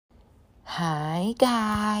Hi,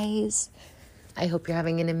 guys. I hope you're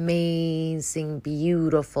having an amazing,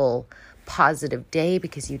 beautiful, positive day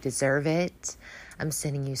because you deserve it. I'm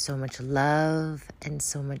sending you so much love and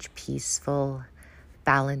so much peaceful,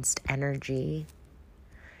 balanced energy.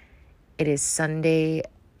 It is Sunday.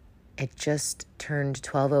 It just turned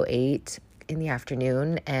 12:08 in the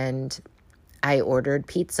afternoon, and I ordered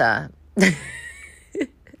pizza. And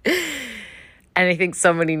I think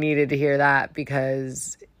somebody needed to hear that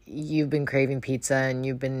because you've been craving pizza and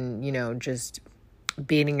you've been, just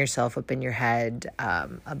beating yourself up in your head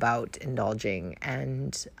about indulging.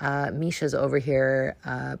 And Misha's over here,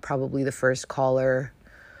 probably the first caller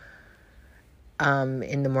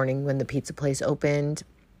in the morning when the pizza place opened.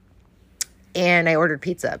 And I ordered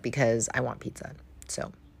pizza because I want pizza.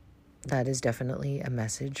 So that is definitely a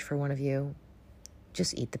message for one of you.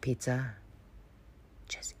 Just eat the pizza.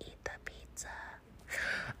 Just eat the pizza.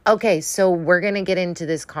 Okay, so we're going to get into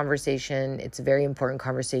this conversation. It's a very important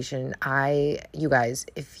conversation. You guys,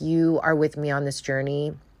 if you are with me on this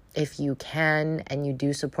journey, if you can and you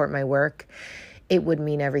do support my work, it would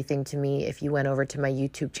mean everything to me if you went over to my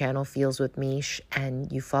YouTube channel, Feels with Mish,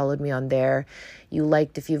 and you followed me on there. You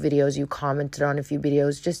liked a few videos, you commented on a few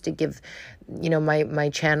videos just to give, my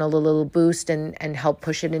channel a little boost and help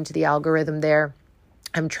push it into the algorithm there.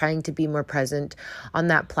 I'm trying to be more present on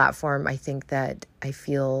that platform. I think that I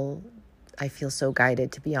feel so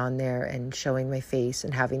guided to be on there and showing my face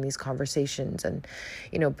and having these conversations and,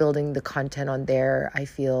 building the content on there. I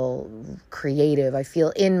feel creative. I feel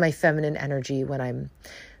in my feminine energy when I'm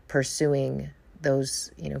pursuing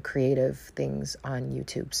those, creative things on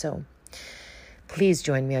YouTube. So please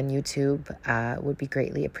join me on YouTube. Would be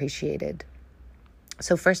greatly appreciated.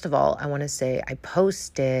 So first of all, I want to say I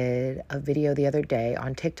posted a video the other day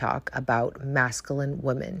on TikTok about masculine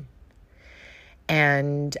women.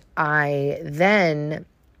 And I then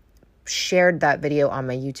shared that video on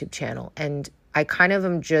my YouTube channel. And I kind of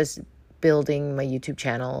am just building my YouTube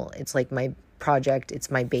channel. It's like my project. It's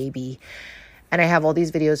my baby. And I have all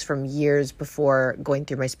these videos from years before going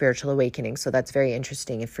through my spiritual awakening. So that's very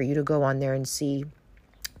interesting. And for you to go on there and see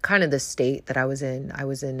kind of the state that I was in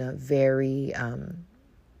a very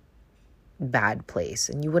bad place,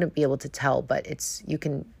 and you wouldn't be able to tell, but you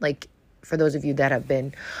can, for those of you that have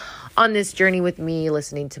been on this journey with me,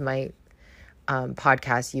 listening to my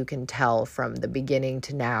podcast, you can tell from the beginning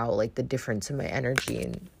to now, the difference in my energy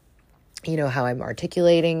and, how I'm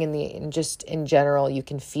articulating and just in general, you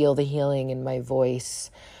can feel the healing in my voice.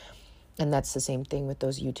 And that's the same thing with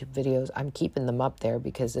those YouTube videos. I'm keeping them up there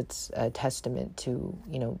because it's a testament to,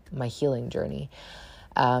 my healing journey.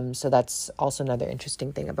 So that's also another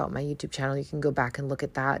interesting thing about my YouTube channel. You can go back and look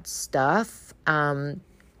at that stuff. So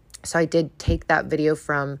I did take that video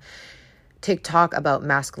from TikTok about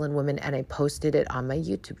masculine women and I posted it on my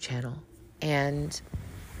YouTube channel. And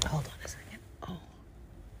hold on a second. Oh,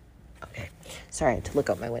 okay. Sorry, I had to look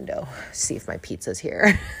out my window, see if my pizza's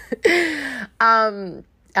here.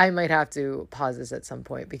 I might have to pause this at some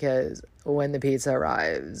point because when the pizza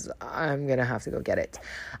arrives, I'm going to have to go get it.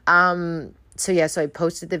 So I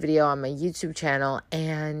posted the video on my YouTube channel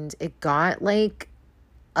and it got it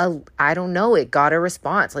got a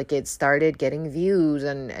response. It started getting views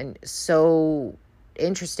and so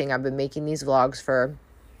interesting. I've been making these vlogs for,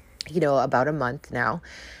 about a month now.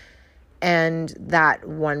 And that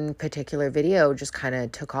one particular video just kind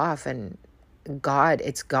of took off, and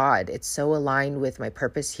it's God. It's so aligned with my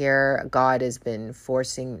purpose here. God has been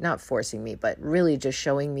not forcing me, but really just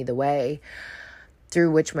showing me the way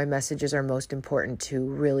through which my messages are most important to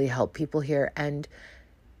really help people here. And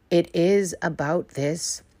it is about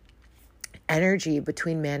this energy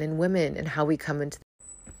between men and women and how we come into...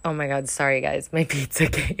 Oh my God, sorry guys, my pizza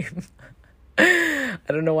came. I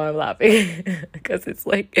don't know why I'm laughing because it's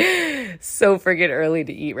so friggin' early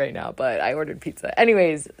to eat right now, but I ordered pizza.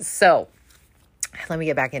 Anyways, so let me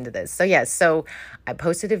get back into this. So I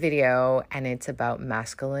posted a video and it's about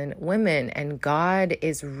masculine women, and God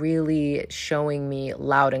is really showing me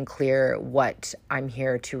loud and clear what I'm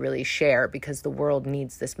here to really share because the world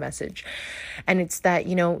needs this message. And it's that,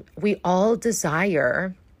 we all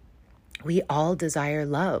desire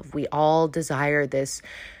love. We all desire this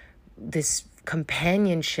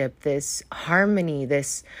companionship, this harmony,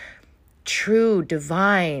 this true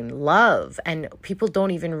divine love. And people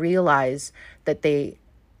don't even realize that they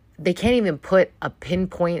can't even put a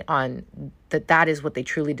pinpoint on that is what they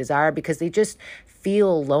truly desire, because they just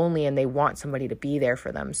feel lonely and they want somebody to be there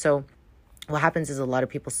for them. So what happens is a lot of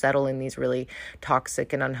people settle in these really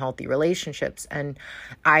toxic and unhealthy relationships. And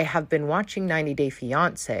I have been watching 90 Day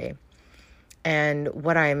Fiancé, and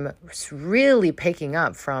what I'm really picking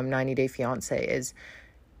up from 90 Day Fiancé is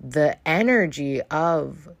the energy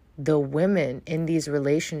of the women in these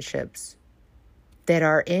relationships that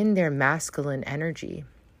are in their masculine energy.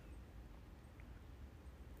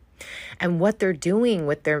 And what they're doing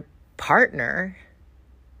with their partner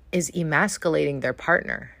is emasculating their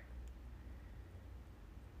partner.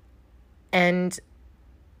 And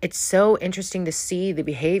it's so interesting to see the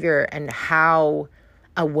behavior and how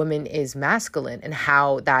a woman is masculine and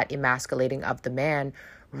how that emasculating of the man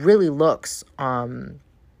really looks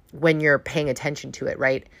when you're paying attention to it,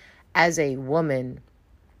 right? As a woman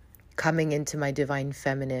coming into my divine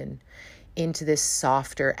feminine, into this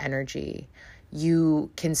softer energy, you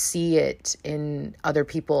can see it in other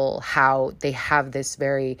people, how they have this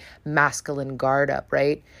very masculine guard up,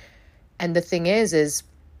 right? And the thing is,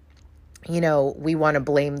 we want to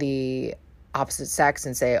blame the opposite sex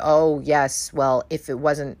and say, oh, yes, well, if it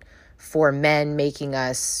wasn't for men making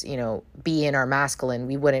us, be in our masculine,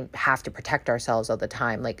 we wouldn't have to protect ourselves all the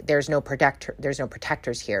time. Like there's no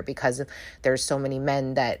protectors here because there's so many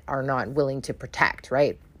men that are not willing to protect,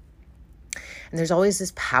 right? And there's always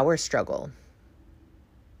this power struggle.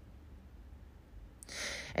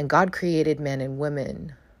 And God created men and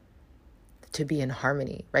women to be in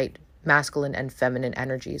harmony, right? Masculine and feminine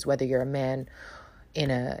energies, whether you're a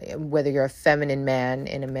feminine man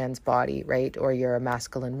in a man's body, right? Or you're a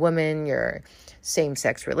masculine woman, you're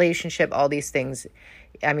same-sex relationship, all these things.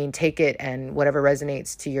 I mean, take it and whatever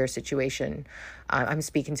resonates to your situation. I'm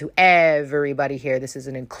speaking to everybody here. This is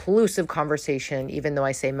an inclusive conversation. Even though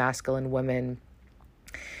I say masculine women,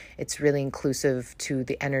 it's really inclusive to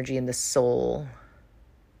the energy and the soul.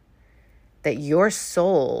 That your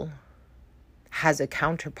soul has a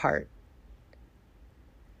counterpart.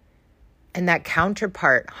 And that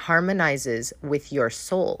counterpart harmonizes with your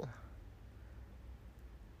soul.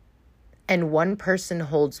 And one person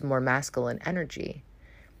holds more masculine energy,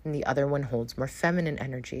 and the other one holds more feminine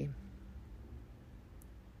energy.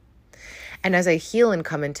 And as I heal and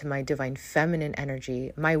come into my divine feminine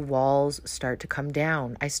energy, my walls start to come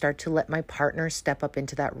down. I start to let my partner step up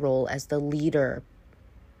into that role as the leader,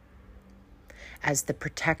 as the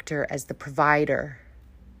protector, as the provider.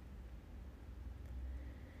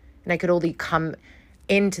 And I could only come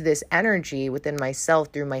into this energy within myself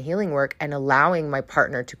through my healing work and allowing my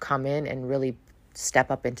partner to come in and really step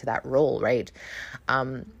up into that role, right?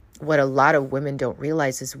 What a lot of women don't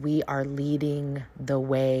realize is we are leading the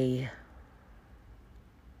way.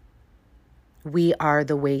 We are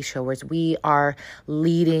the way showers. We are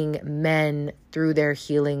leading men through their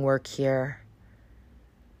healing work here.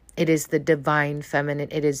 It is the divine feminine.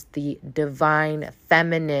 It is the divine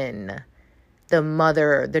feminine, the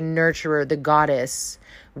mother, the nurturer, the goddess.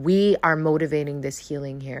 We are motivating this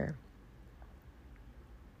healing here.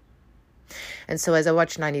 And so as I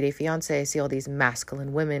watch 90 Day Fiancé, I see all these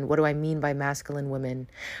masculine women. What do I mean by masculine women?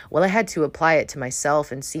 Well, I had to apply it to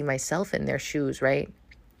myself and see myself in their shoes, right?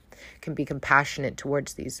 Can be compassionate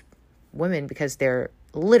towards these women because it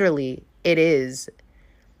is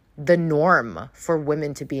the norm for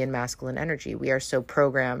women to be in masculine energy. We are so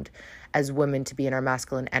programmed as women to be in our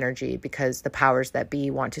masculine energy because the powers that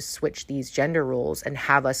be want to switch these gender roles and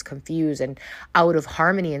have us confused and out of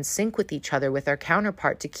harmony and sync with each other, with our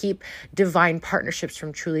counterpart, to keep divine partnerships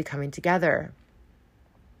from truly coming together.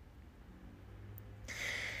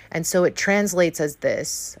 And so it translates as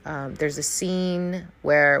this. There's a scene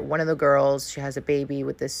where one of the girls, she has a baby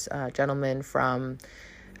with this gentleman from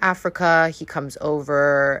Africa. He comes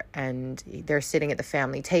over and they're sitting at the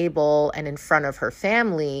family table, and in front of her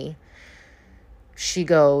family, she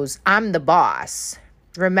goes, "I'm the boss.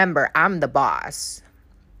 Remember, I'm the boss."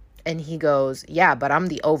 And he goes, "Yeah, but I'm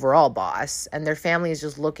the overall boss." And their family is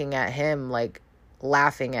just looking at him, like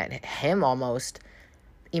laughing at him, almost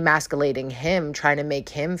emasculating him, trying to make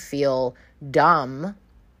him feel dumb.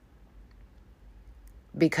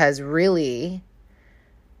 Because really,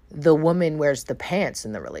 the woman wears the pants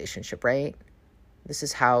in the relationship, right? This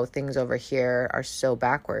is how things over here are so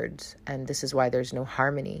backwards. And this is why there's no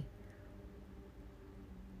harmony.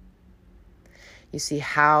 You see,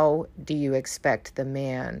 how do you expect the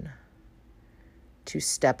man to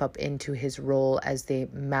step up into his role as the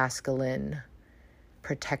masculine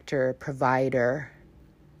protector, provider,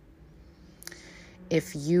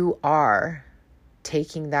 if you are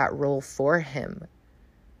taking that role for him?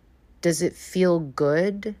 Does it feel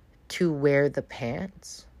good to wear the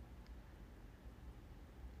pants?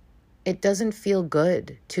 It doesn't feel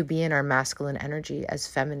good to be in our masculine energy as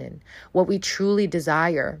feminine. What we truly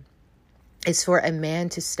desire is for a man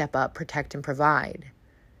to step up, protect, and provide,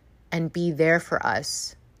 and be there for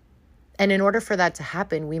us. And in order for that to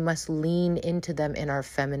happen, we must lean into them in our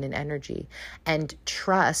feminine energy and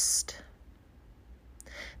trust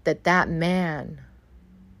that man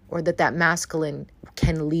or that masculine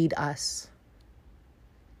can lead us.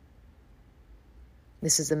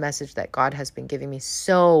 This is the message that God has been giving me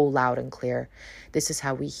so loud and clear. This is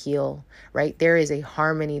how we heal, right? There is a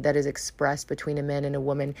harmony that is expressed between a man and a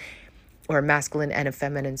woman, or a masculine and a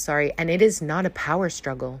feminine, and it is not a power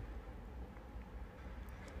struggle.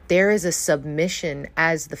 There is a submission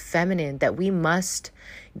as the feminine that we must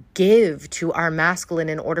give to our masculine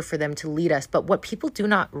in order for them to lead us. But what people do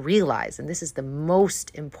not realize, and this is the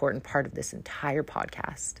most important part of this entire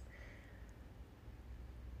podcast,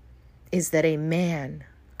 is that a man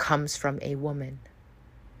comes from a woman.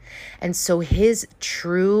 And so his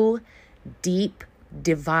true, deep,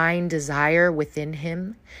 divine desire within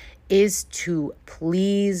him is to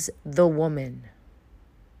please the woman.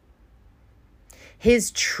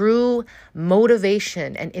 His true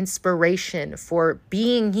motivation and inspiration for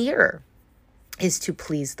being here is to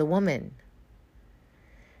please the woman.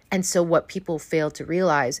 And so what people fail to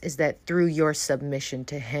realize is that through your submission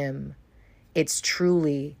to him, it's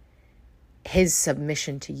truly his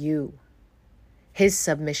submission to you, his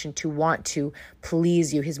submission to want to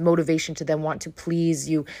please you, his motivation to then want to please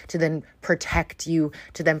you, to then protect you,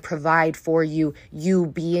 to then provide for you, you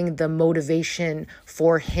being the motivation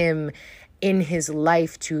for him in his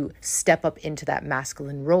life to step up into that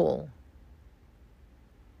masculine role.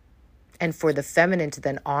 And for the feminine to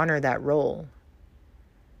then honor that role,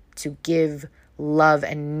 to give love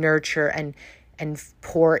and nurture and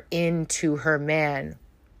pour into her man.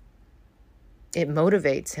 It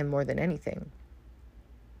motivates him more than anything.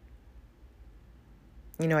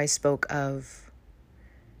 You know, I spoke of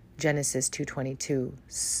Genesis 2:22,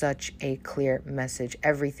 such a clear message.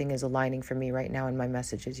 Everything is aligning for me right now in my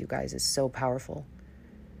messages, you guys. It's so powerful.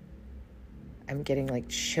 I'm getting like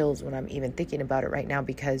chills when I'm even thinking about it right now,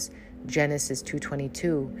 because Genesis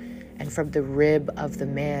 2:22, and from the rib of the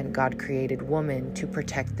man, God created woman to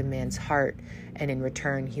protect the man's heart, and in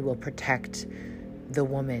return, he will protect the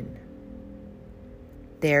woman.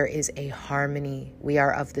 There is a harmony. We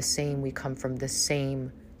are of the same. We come from the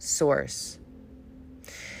same source.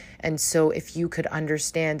 And so if you could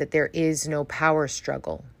understand that there is no power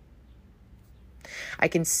struggle, I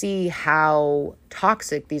can see how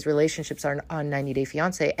toxic these relationships are on 90 Day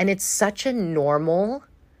Fiancé. And it's such a normal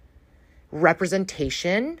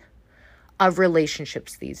representation of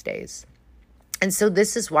relationships these days. And so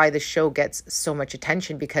this is why the show gets so much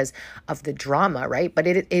attention, because of the drama, right? But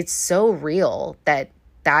it's so real that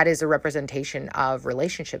is a representation of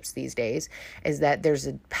relationships these days, is that there's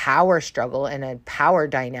a power struggle and a power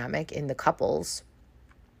dynamic in the couples,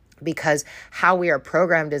 because how we are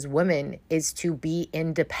programmed as women is to be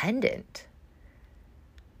independent.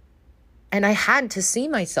 And I had to see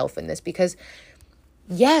myself in this, because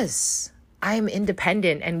yes, I'm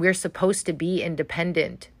independent and we're supposed to be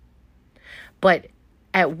independent. But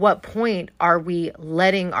at what point are we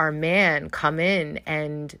letting our man come in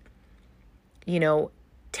and,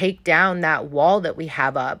 take down that wall that we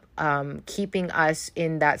have up, keeping us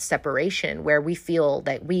in that separation where we feel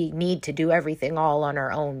that we need to do everything all on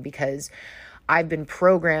our own because I've been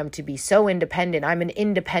programmed to be so independent. I'm an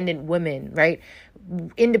independent woman, right?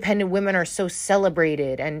 Independent women are so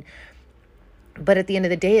celebrated. But at the end of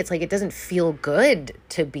the day, it's like, it doesn't feel good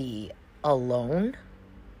to be alone.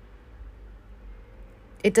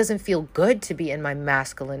 It doesn't feel good to be in my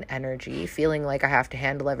masculine energy, feeling like I have to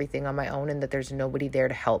handle everything on my own and that there's nobody there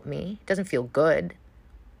to help me. It doesn't feel good.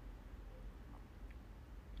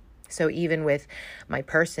 So even with my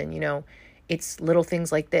person, it's little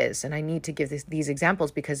things like this. And I need to give these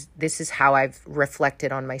examples because this is how I've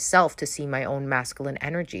reflected on myself to see my own masculine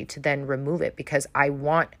energy, to then remove it, because I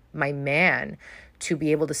want my man to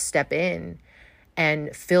be able to step in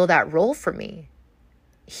and fill that role for me.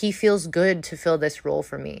 He feels good to fill this role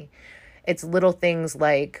for me. It's little things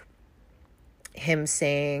like him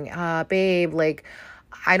saying, babe, like,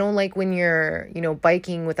 I don't like when you're,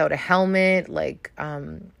 biking without a helmet. Like,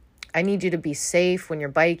 I need you to be safe when you're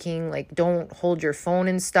biking. Like, don't hold your phone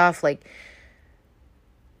and stuff. Like,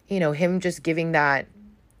 him just giving that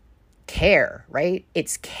care, right?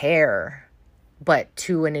 It's care, but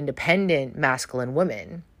to an independent masculine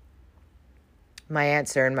woman. My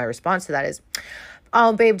answer and my response to that is,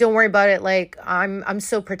 oh, babe, don't worry about it. Like, I'm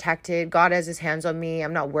so protected. God has his hands on me.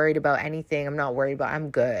 I'm not worried about anything. I'm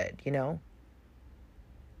good,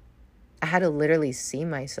 I had to literally see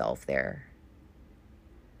myself there.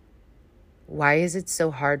 Why is it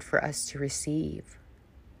so hard for us to receive?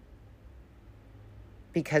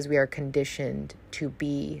 Because we are conditioned to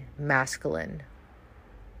be masculine.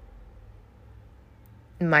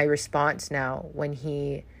 My response now, when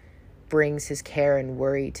he brings his care and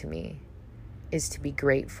worry to me, is to be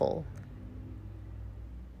grateful,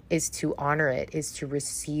 is to honor it, is to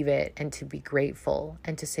receive it and to be grateful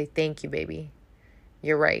and to say, thank you, baby.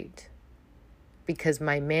 You're right. Because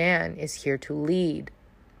my man is here to lead.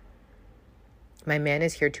 My man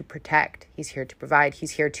is here to protect. He's here to provide.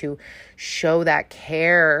 He's here to show that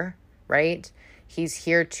care, right? He's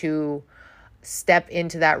here to step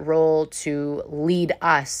into that role to lead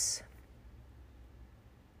us.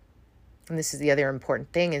 And this is the other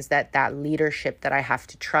important thing, is that leadership that I have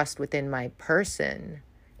to trust within my person,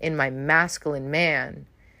 in my masculine man,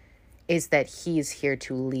 is that he's here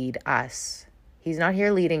to lead us. He's not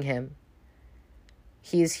here leading him.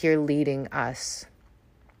 He's here leading us.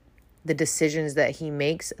 The decisions that he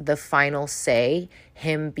makes, the final say,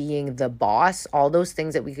 him being the boss, all those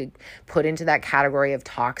things that we could put into that category of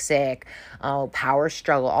toxic, power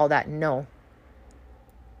struggle, all that. No.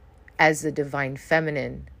 As the divine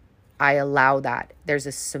feminine, I allow that. There's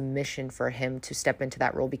a submission for him to step into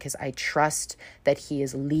that role because I trust that he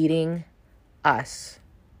is leading us.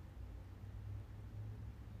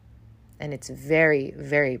 And it's very,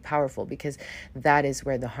 very powerful because that is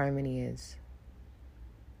where the harmony is.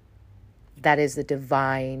 That is the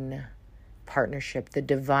divine partnership, the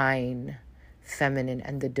divine feminine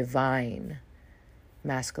and the divine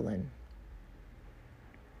masculine.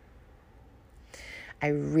 I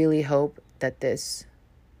really hope that this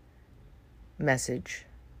message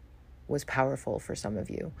was powerful for some of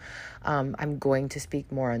you. I'm going to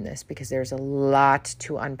speak more on this because there's a lot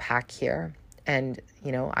to unpack here. And,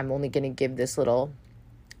 I'm only going to give this little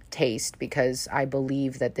taste because I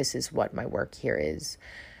believe that this is what my work here is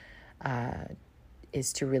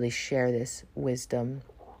to really share this wisdom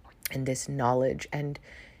and this knowledge. And,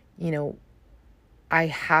 I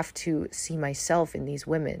have to see myself in these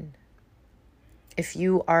women. If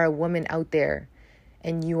you are a woman out there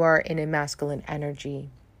and you are in a masculine energy,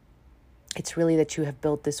 it's really that you have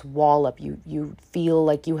built this wall up. You feel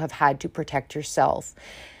like you have had to protect yourself.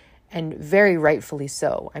 And very rightfully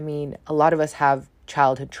so. I mean, a lot of us have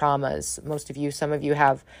childhood traumas. Some of you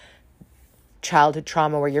have childhood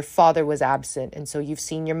trauma where your father was absent. And so you've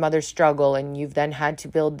seen your mother struggle and you've then had to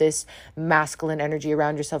build this masculine energy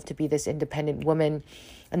around yourself to be this independent woman.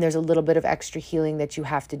 And there's a little bit of extra healing that you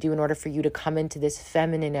have to do in order for you to come into this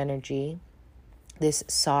feminine energy, this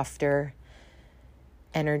softer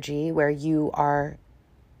energy where you are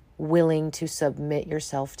willing to submit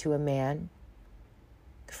yourself to a man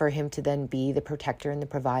for him to then be the protector and the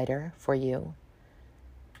provider for you.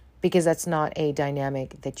 Because that's not a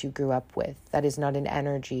dynamic that you grew up with. That is not an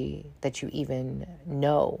energy that you even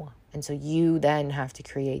know. And so you then have to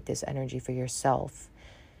create this energy for yourself.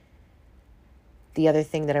 The other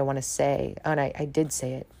thing that I want to say, and I did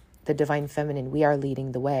say it, the divine feminine, we are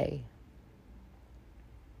leading the way.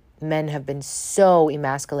 Men have been so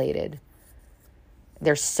emasculated.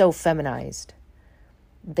 They're so feminized.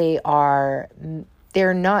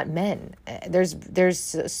 They're not men.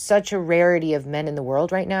 There's such a rarity of men in the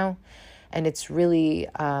world right now. And it's really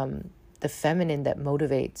the feminine that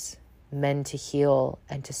motivates men to heal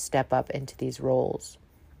and to step up into these roles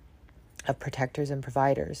of protectors and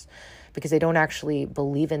providers because they don't actually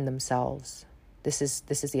believe in themselves. This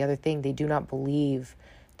is the other thing. They do not believe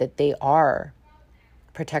that they are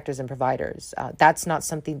protectors and providers. That's not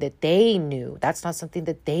something that they knew. That's not something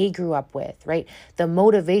that they grew up with, right? The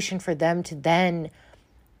motivation for them to then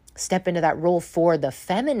step into that role for the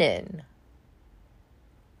feminine,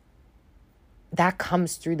 that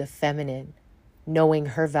comes through the feminine, knowing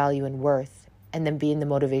her value and worth, and then being the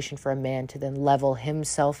motivation for a man to then level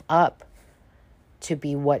himself up to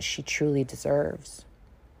be what she truly deserves.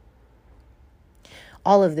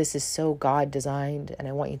 All of this is so God designed, and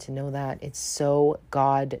I want you to know that. It's so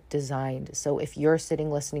God designed. So if you're sitting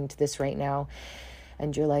listening to this right now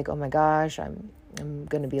and you're like, oh my gosh, I'm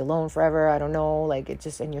going to be alone forever, I don't know,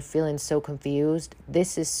 and you're feeling so confused,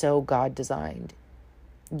 this is so God designed.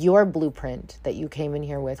 Your blueprint that you came in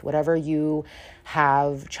here with, whatever you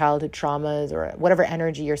have, childhood traumas or whatever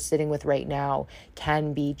energy you're sitting with right now,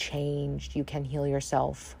 can be changed. You can heal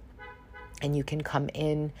yourself and you can come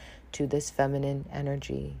in to this feminine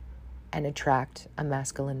energy and attract a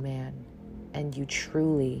masculine man. And you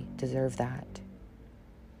truly deserve that.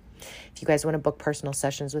 If you guys want to book personal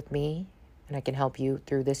sessions with me and I can help you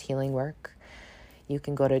through this healing work, you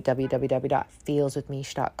can go to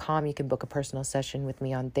www.feelswithmish.com. You can book a personal session with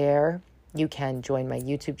me on there. You can join my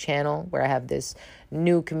YouTube channel where I have this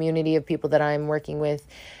new community of people that I'm working with,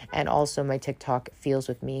 and also my TikTok, Feels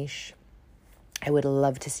with Mish. I would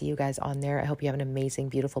love to see you guys on there. I hope you have an amazing,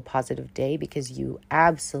 beautiful, positive day because you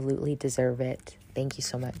absolutely deserve it. Thank you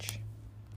so much.